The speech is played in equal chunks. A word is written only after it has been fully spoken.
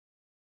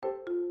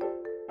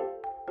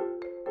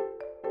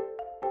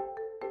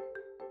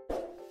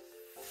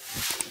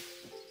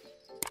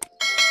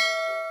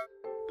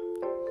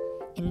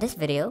In this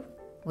video,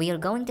 we are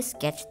going to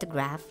sketch the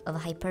graph of a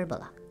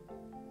hyperbola.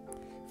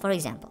 For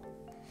example,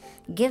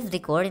 give the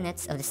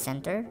coordinates of the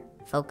center,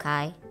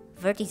 foci,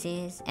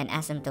 vertices, and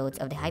asymptotes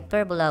of the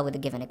hyperbola with the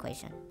given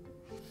equation.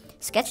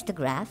 Sketch the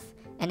graph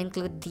and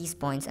include these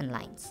points and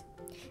lines,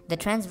 the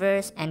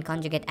transverse and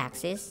conjugate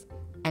axis,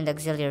 and the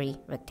auxiliary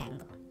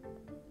rectangle.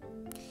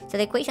 So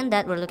the equation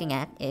that we're looking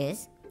at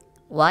is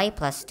y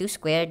plus 2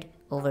 squared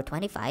over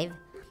 25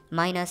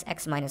 minus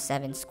x minus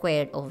 7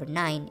 squared over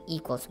 9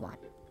 equals 1.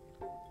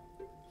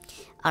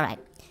 Alright,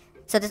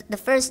 so the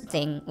first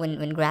thing when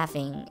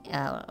graphing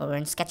or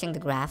when sketching the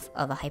graph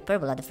of a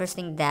hyperbola, the first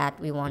thing that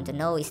we want to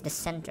know is the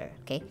center,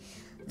 okay?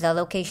 The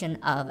location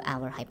of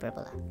our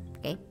hyperbola,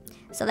 okay?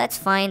 So let's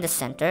find the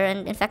center,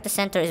 and in fact the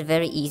center is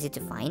very easy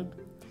to find.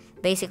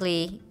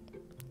 Basically,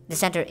 the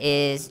center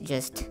is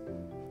just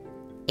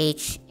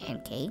h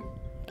and k,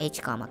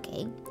 h comma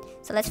k.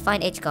 So let's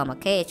find h comma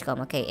k. H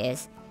comma k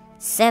is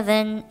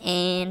 7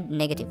 and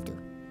negative 2.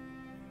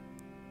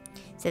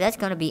 So that's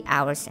going to be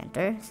our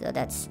center. So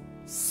that's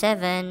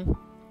 7,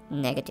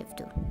 negative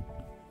 2.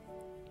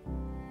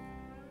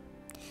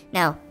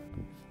 Now,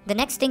 the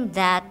next thing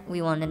that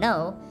we want to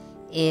know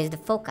is the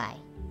foci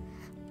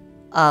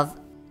of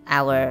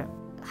our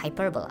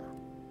hyperbola.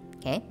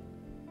 Okay?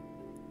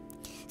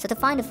 So to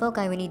find the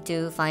foci, we need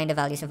to find the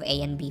values of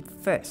a and b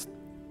first.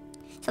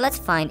 So let's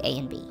find a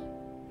and b.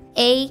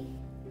 A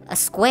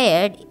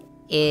squared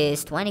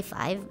is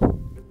 25.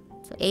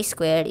 So a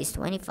squared is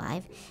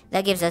 25.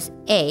 That gives us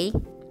a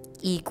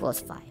equals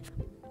 5.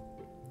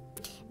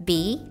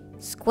 B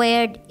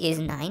squared is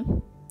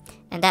 9.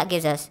 And that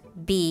gives us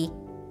b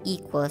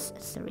equals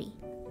 3.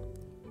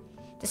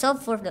 To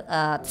solve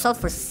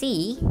for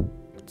c,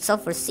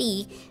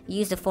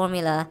 use the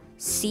formula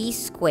c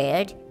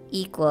squared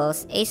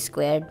equals a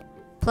squared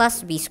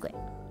plus b squared.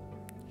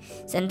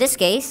 So in this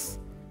case,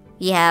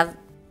 we have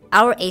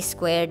our a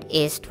squared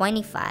is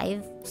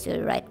 25. So we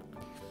write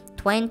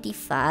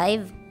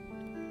 25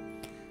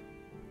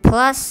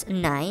 plus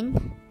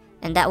 9,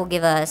 and that will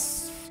give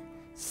us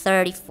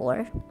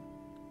 34.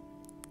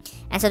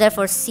 And so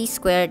therefore c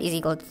squared is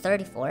equal to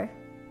 34,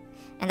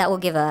 and that will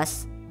give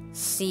us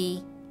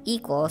c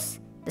equals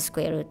the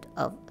square root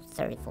of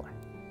 34.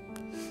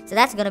 So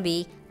that's going to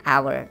be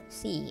our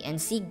c, and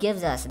c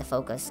gives us the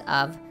focus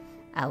of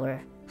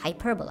our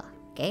hyperbola,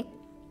 okay?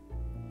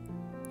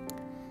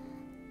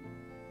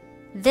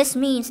 This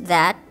means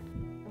that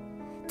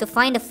to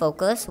find the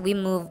focus, we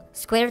move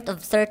square root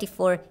of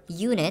 34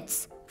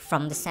 units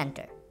from the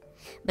center.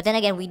 But then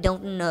again, we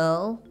don't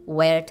know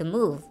where to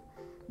move.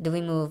 Do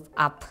we move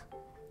up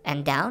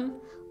and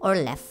down or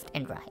left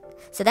and right?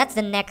 So that's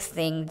the next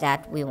thing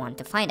that we want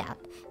to find out.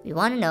 We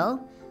want to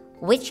know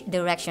which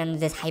direction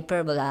this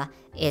hyperbola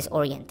is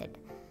oriented.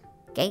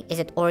 Okay, is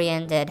it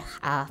oriented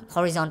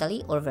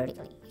horizontally or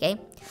vertically? Okay,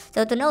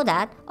 so to know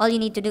that, all you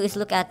need to do is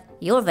look at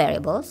your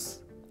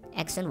variables,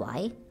 x and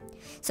y.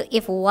 So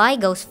if y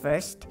goes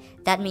first,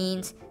 that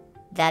means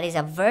that is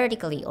a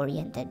vertically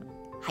oriented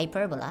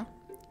hyperbola.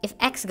 If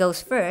x goes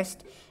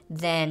first,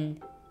 then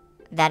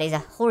that is a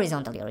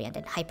horizontally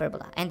oriented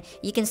hyperbola. And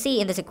you can see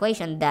in this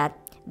equation that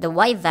the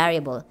y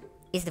variable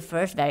is the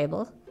first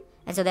variable,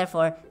 and so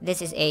therefore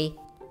this is a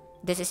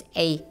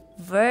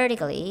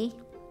vertically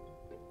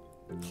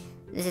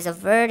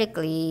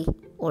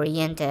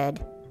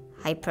oriented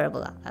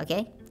hyperbola,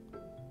 okay?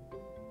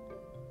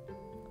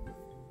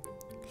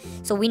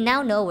 So we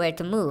now know where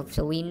to move.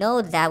 So we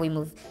know that we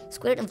move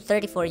square root of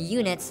 34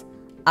 units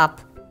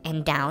up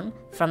and down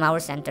from our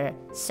center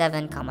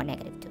 7,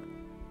 negative 2.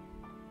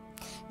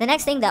 The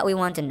next thing that we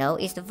want to know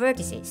is the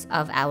vertices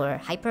of our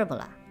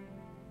hyperbola.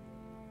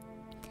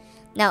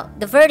 Now,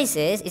 the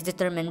vertices is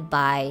determined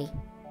by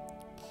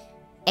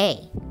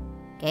a,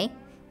 okay?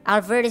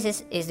 Our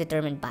vertices is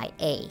determined by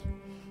a.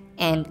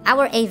 And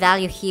our a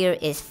value here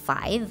is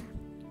 5.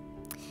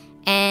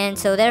 And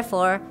so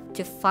therefore,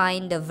 to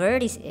find the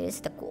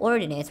vertices, the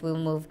coordinates, we will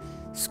move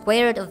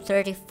square root of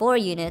 34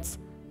 units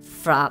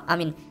from,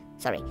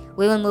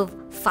 we will move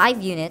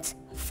 5 units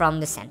from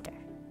the center.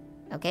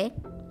 Okay?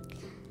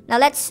 Now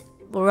let's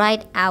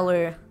write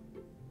our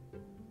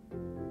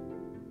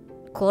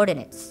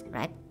coordinates,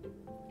 right?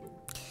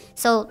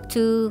 So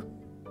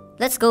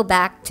let's go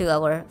back to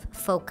our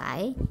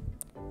foci.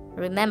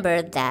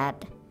 Remember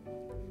that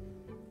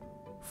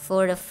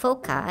for the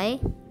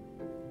foci,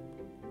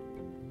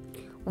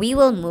 we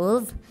will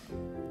move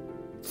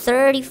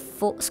square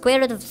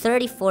root of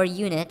 34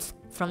 units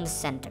from the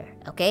center,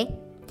 okay?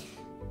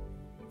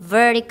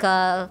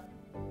 Vertically,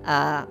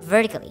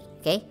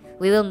 okay?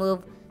 We will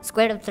move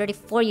square root of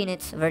 34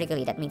 units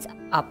vertically. That means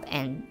up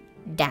and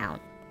down.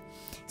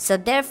 So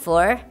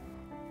therefore,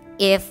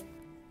 if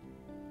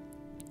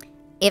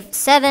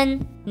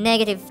 7,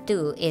 negative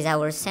 2 is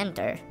our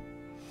center,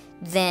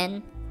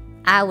 then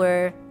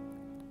our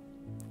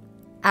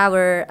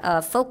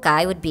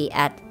foci would be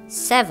at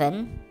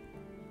 7,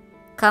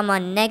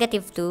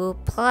 negative 2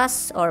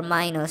 plus or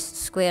minus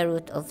square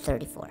root of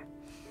 34.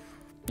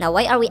 Now,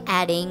 why are we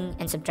adding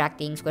and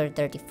subtracting square root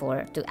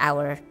 34 to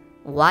our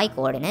y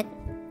coordinate?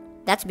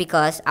 That's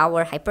because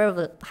our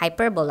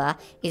hyperbola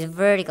is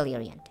vertically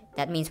oriented.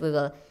 That means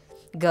we'll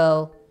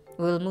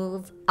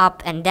move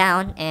up and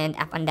down, and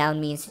up and down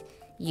means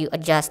you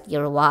adjust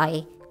your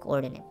y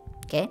coordinate,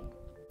 okay?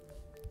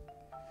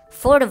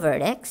 For the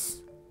vertex,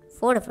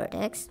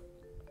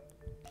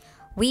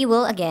 we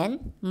will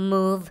again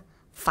move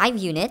 5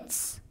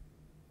 units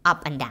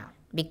up and down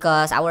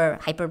because our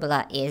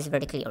hyperbola is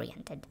vertically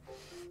oriented.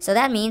 So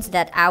that means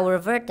that our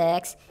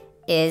vertex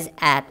is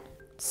at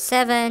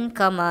 7,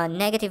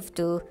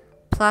 -2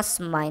 plus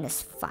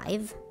minus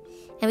 5.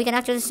 And we can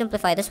actually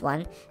simplify this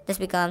one. This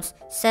becomes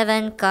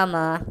 7,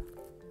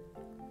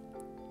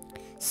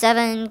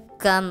 -7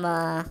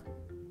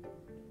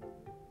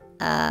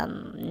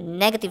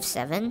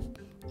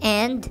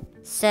 and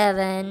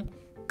 7,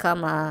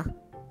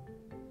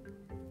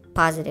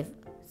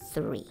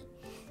 +3.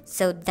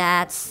 So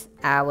that's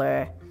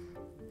our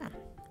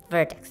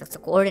vertex. That's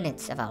the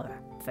coordinates of our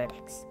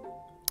vertex.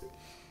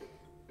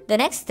 The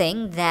next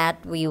thing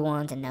that we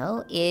want to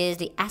know is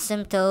the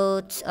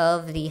asymptotes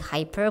of the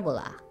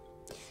hyperbola.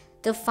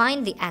 To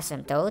find the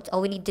asymptotes,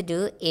 all we need to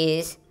do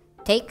is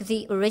take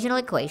the original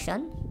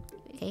equation,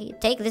 okay?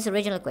 Take this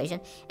original equation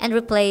and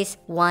replace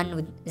 1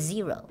 with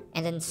 0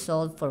 and then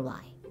solve for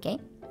y, okay?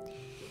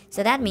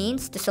 So that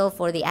means to solve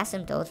for the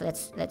asymptotes,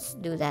 let's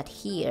do that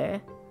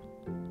here.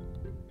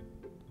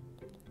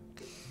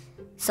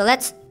 So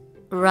let's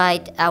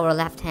write our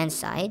left-hand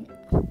side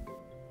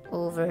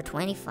over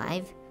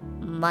 25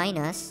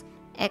 minus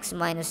x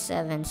minus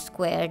 7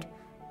 squared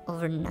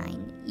over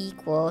 9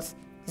 equals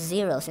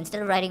 0. So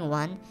instead of writing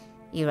 1,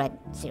 you write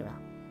 0.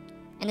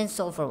 And then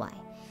solve for y.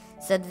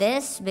 So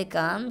this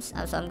becomes,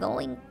 so I'm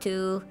going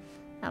to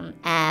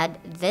add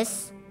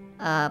this,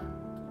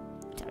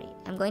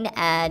 I'm going to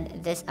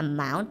add this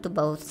amount to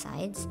both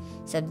sides.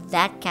 So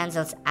that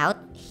cancels out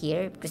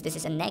here because this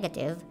is a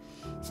negative.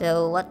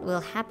 So what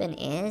will happen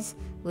is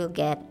we'll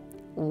get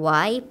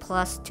y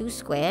plus 2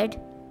 squared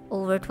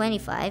over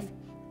 25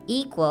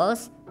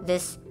 equals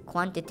this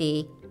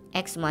quantity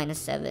x minus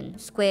 7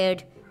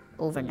 squared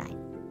over 9.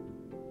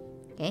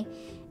 Okay,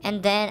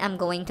 and then I'm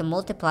going to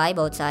multiply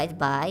both sides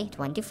by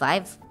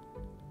 25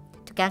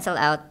 to cancel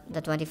out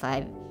the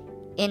 25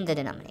 in the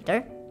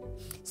denominator.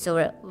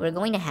 So we're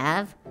going to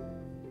have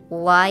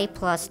y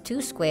plus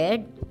 2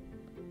 squared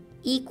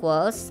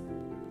equals,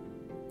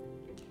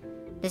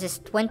 this is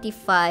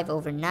 25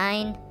 over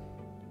 9.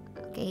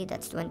 Okay,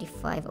 that's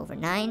 25 over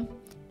 9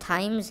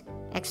 times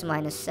x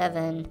minus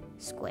 7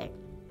 squared.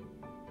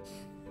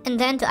 And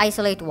then to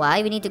isolate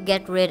y, we need to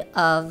get rid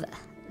of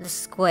the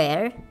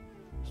square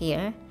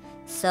here.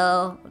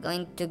 So we're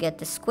going to get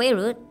the square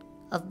root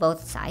of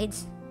both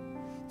sides.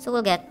 So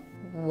we'll get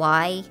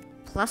y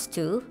plus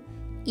 2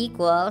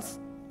 equals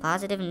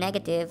positive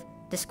negative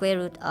the square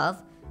root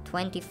of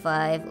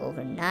 25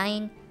 over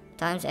 9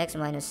 times x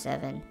minus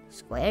 7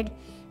 squared.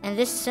 And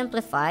this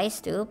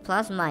simplifies to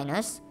plus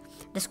minus.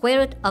 The square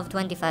root of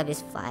 25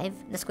 is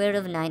 5. The square root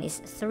of 9 is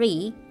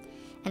 3.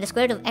 And the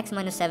square root of x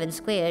minus 7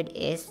 squared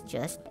is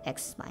just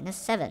x minus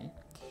 7.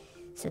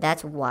 So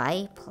that's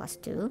y plus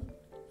 2.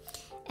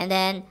 And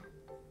then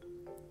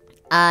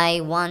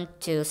I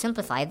want to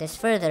simplify this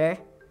further.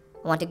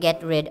 I want to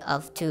get rid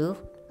of 2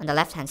 on the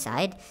left hand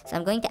side. So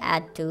I'm going to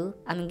add 2.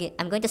 I'm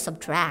going to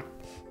subtract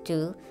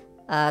 2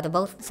 to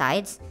both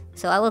sides.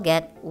 So I will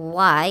get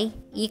y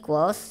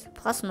equals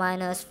plus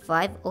minus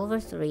 5 over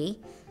 3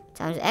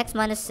 times x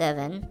minus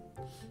 7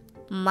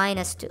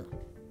 minus 2.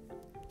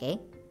 Okay?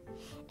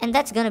 And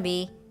that's going to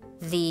be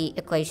the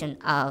equation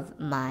of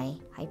my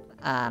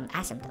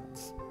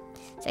asymptotes.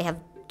 So I have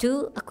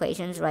two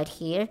equations right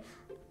here.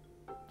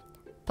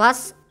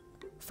 Plus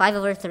 5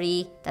 over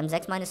 3 times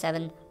x minus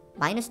 7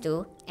 minus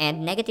 2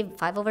 and negative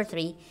 5 over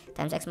 3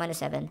 times x minus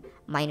 7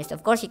 minus 2.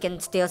 Of course, you can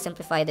still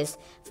simplify this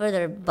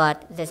further,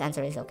 but this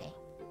answer is okay.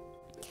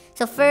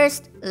 So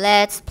first,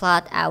 let's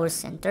plot our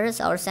center.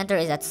 So our center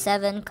is at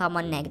 7,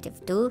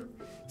 -2.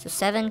 So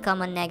 7,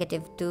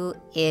 -2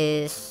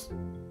 is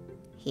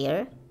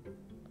here,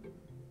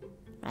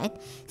 right?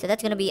 So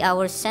that's going to be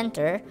our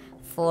center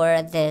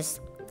for this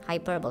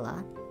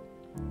hyperbola.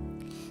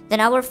 Then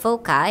our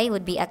foci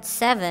would be at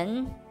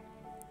 7,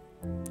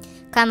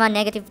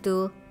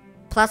 -2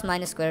 plus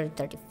minus square root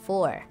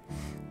 34.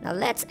 Now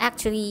let's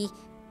actually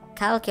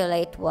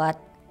calculate what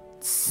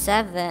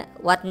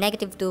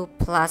 -2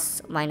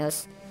 plus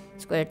minus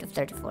square root of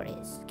 34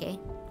 is. Okay,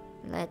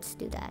 let's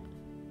do that.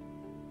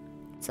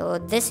 So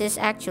this is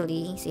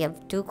actually, so you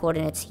have two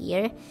coordinates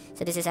here.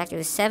 So this is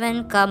actually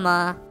 7,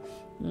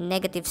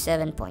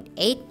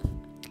 -7.8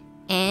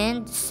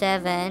 and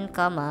 7,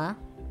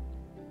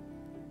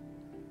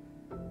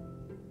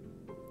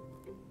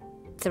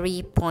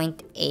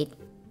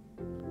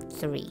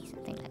 3.83,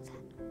 something like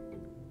that.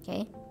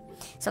 Okay,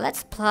 so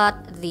let's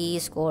plot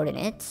these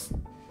coordinates.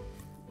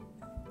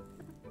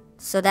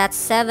 So that's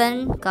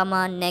 7,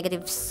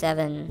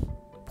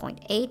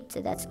 -7.8. So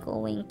that's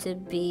going to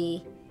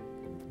be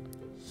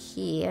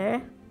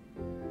here.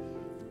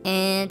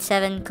 And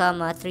 7,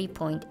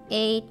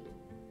 3.8.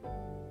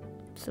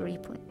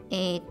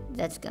 3.8.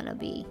 That's gonna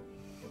be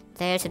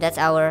there. So that's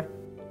our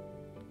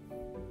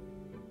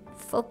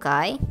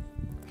foci.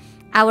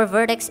 Our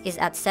vertex is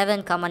at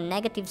 7,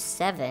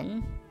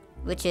 -7,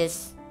 which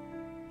is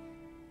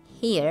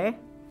here,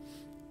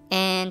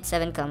 and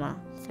 7,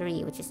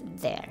 3, which is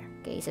there.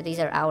 Okay, so these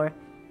are our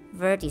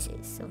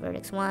vertices. So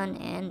vertex 1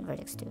 and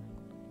vertex 2.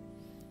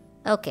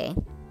 Okay,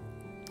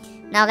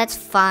 now let's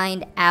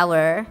find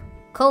our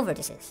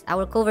co-vertices.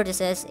 Our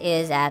co-vertices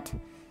is at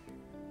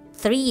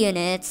 3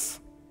 units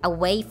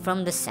away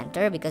from the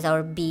center because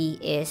our B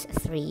is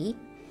 3.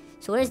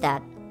 So where is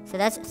that? So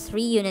that's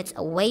 3 units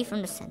away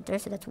from the center.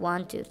 So that's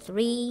 1, 2,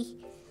 3.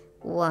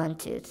 1,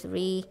 2,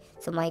 3.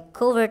 So my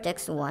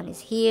co-vertex 1 is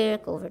here.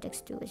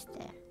 Co-vertex 2 is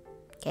there.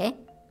 Okay.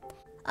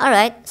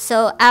 Alright,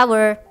 so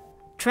our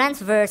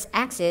transverse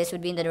axis would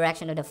be in the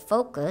direction of the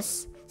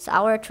focus. So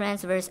our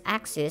transverse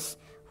axis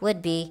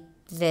would be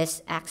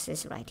this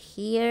axis right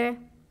here.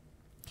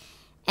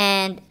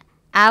 And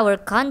our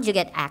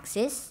conjugate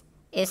axis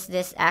is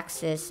this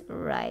axis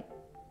right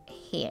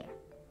here.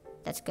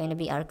 That's going to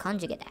be our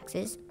conjugate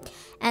axis.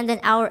 And then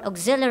our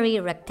auxiliary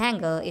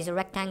rectangle is a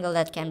rectangle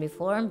that can be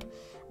formed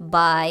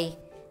by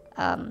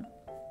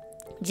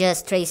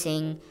just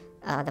tracing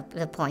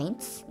the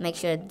points. Make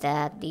sure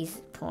that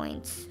these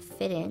points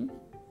fit in.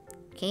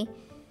 Okay,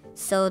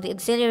 so the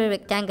auxiliary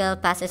rectangle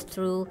passes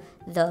through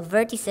the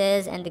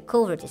vertices and the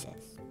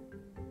co-vertices.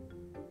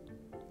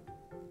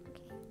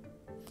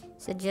 Okay.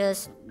 So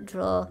just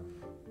draw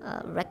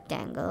a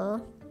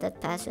rectangle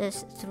that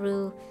passes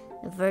through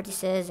the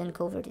vertices and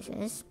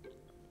co-vertices.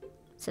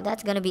 So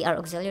that's going to be our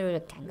auxiliary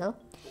rectangle.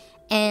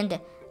 And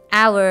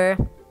our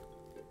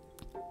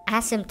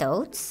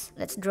asymptotes,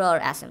 let's draw our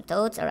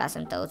asymptotes. Our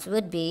asymptotes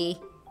would be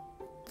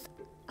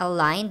a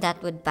line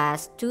that would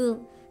pass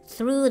through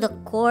the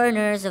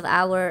corners of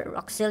our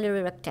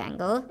auxiliary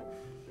rectangle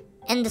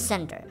in the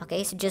center.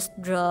 Okay, so just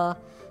draw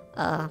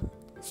a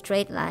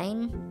straight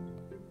line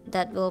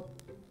that will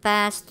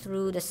pass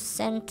through the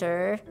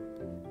center.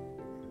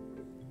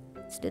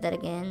 Let's do that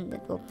again.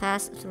 That will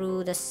pass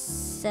through the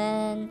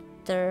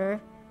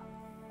center.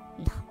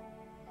 No.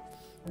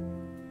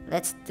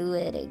 Let's do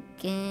it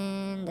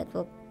again. That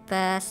will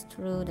pass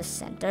through the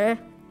center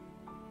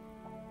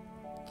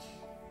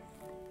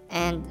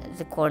and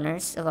the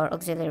corners of our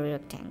auxiliary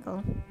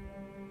rectangle.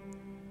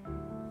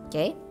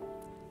 Okay,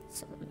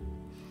 so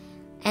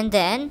and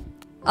then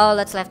all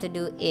that's left to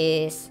do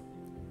is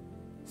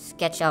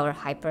sketch our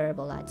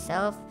hyperbola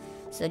itself.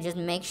 So just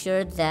make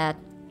sure that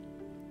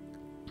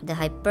the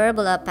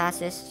hyperbola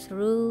passes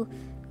through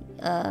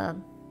let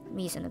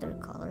me use another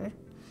color.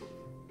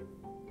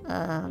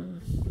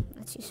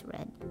 Let's use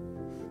red.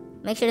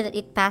 Make sure that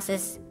it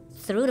passes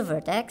through the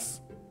vertex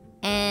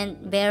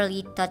and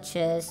barely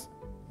touches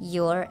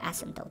your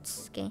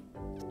asymptotes. Okay,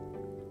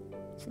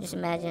 so just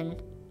imagine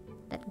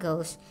that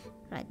goes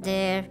right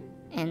there,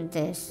 and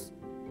this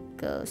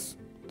goes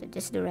to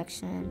this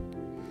direction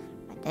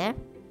right there.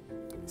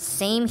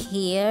 Same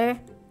here.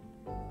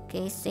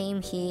 Okay,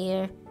 same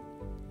here,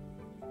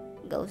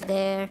 goes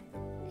there,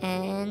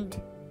 and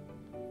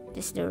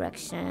this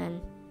direction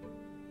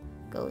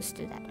goes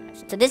to that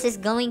direction. So this is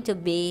going to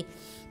be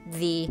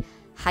the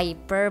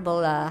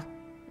hyperbola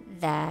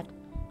that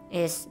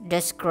is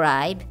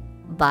described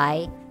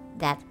by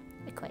that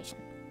equation.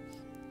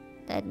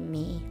 Let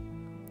me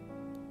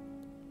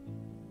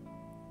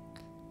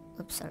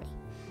sorry.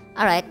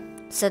 All right,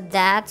 so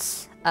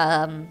that's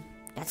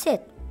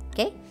it.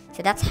 Okay,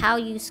 so that's how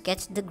you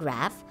sketch the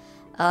graph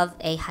of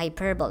a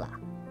hyperbola.